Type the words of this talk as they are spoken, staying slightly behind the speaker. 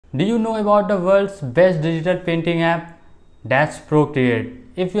Do you know about the world's best digital painting app? That's Procreate.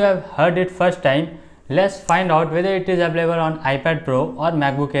 If you have heard it first time, let's find out whether it is available on iPad Pro or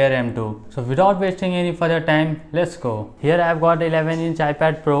MacBook Air M2. So without wasting any further time, let's go. Here I have got 11-inch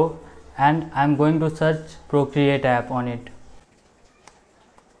iPad Pro and I am going to search Procreate app on it.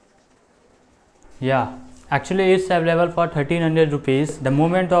 Yeah, actually it's available for 1300 rupees. The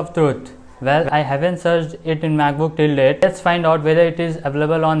moment of truth. Well, I haven't searched it in MacBook till date. Let's find out whether it is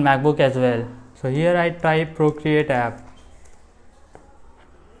available on MacBook as well. So here I type Procreate app.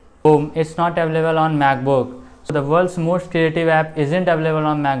 Boom, it's not available on MacBook. So the world's most creative app isn't available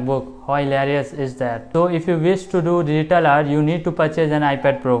on MacBook. How hilarious is that? So if you wish to do digital art, you need to purchase an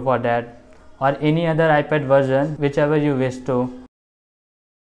iPad Pro for that, or any other iPad version, whichever you wish to.